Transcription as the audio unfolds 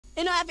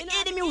You know, I have to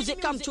hear the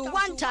music come through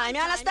one time,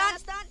 you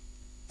understand?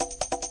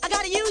 I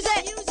gotta use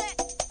it.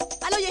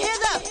 I know you hear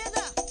that.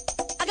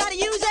 I gotta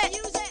use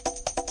it.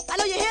 I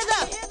know you hear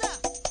that.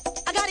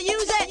 I gotta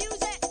use it.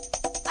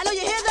 I know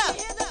you hear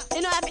that.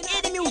 You know, I have to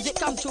hear the music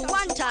come through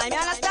one time, you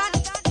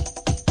understand?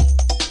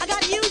 I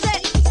gotta use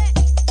it.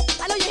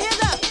 I know you hear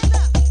that.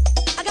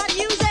 I gotta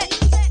use it.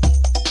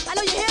 I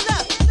know you hear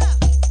that.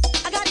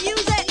 I gotta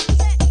use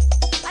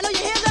it. I know you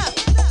hear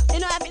that. You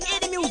know, I have to hear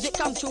the music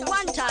come through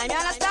one time, you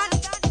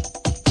understand?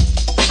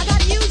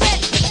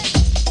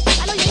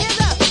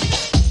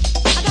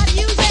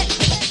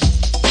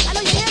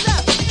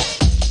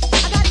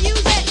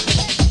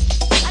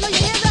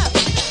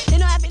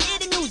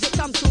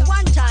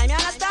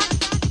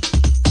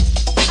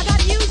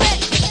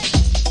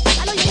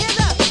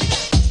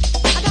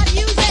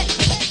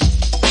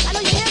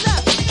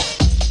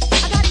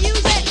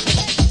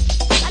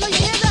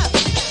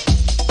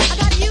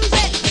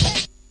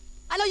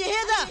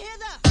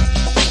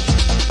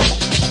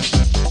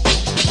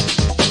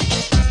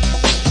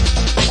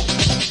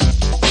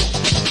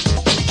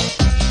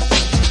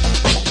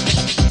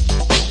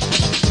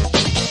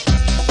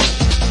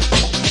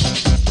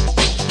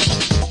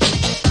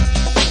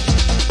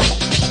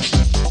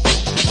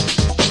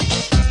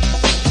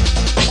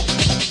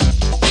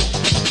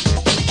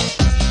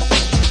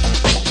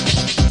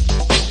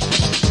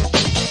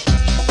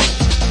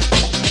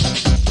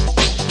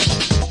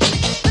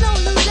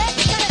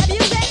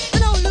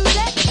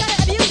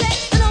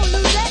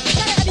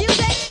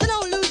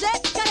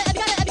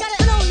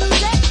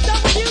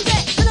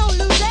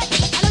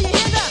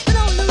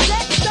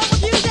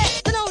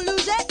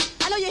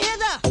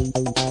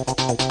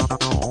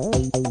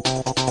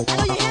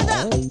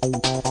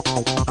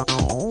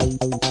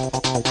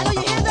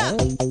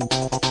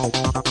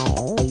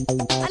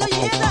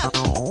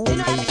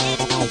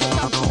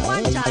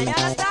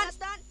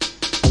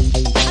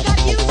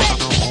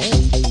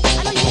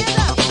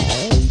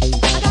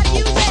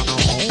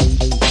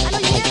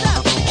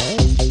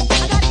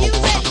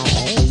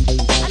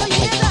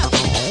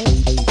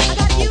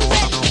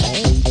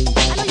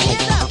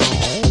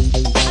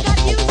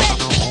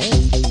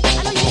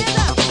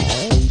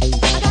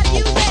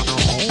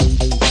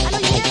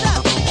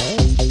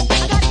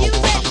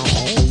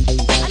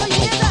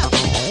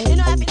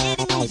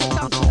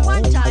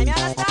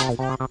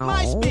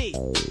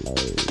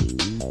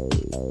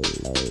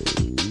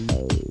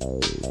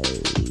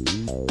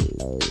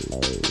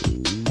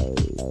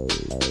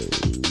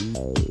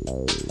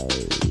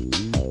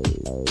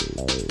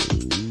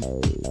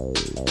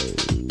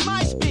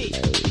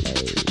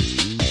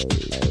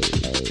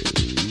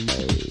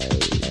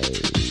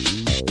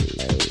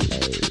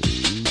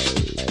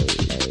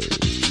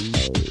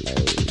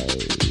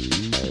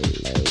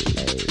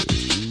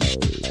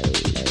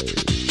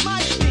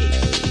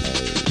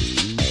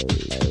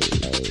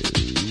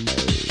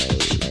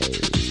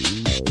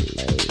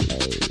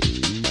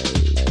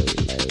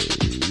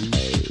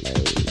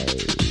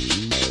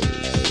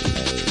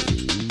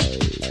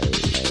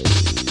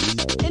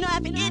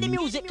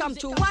 Come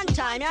to one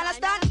time, you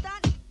understand?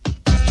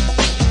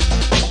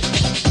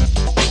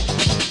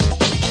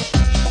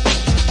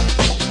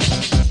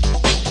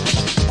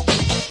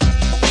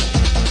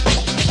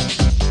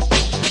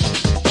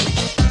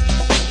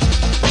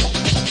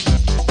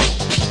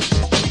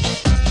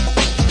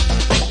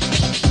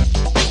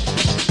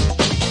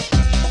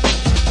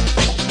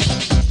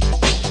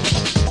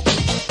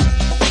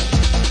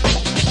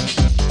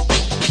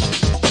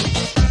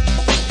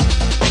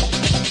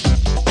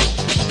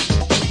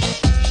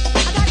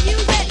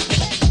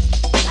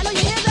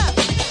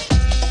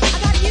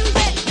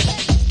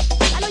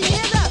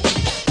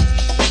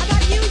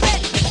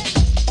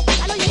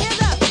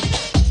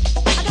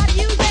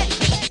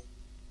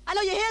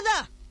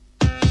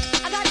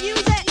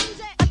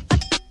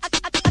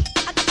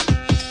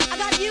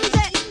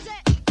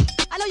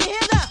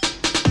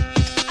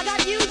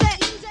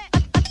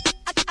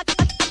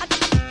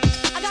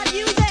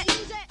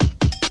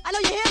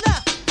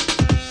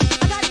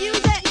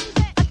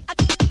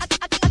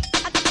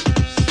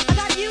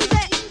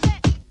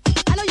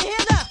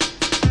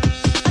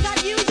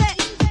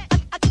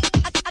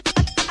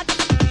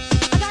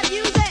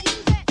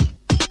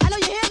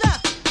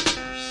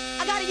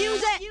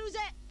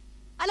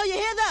 I know you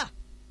hear that.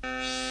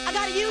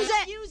 I gotta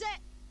use it.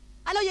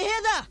 I know you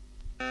hear that.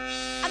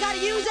 I gotta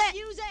use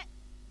it.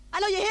 I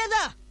know you hear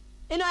that.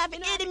 You know, I have to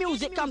hear the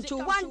music come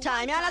through one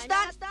time, you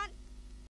understand?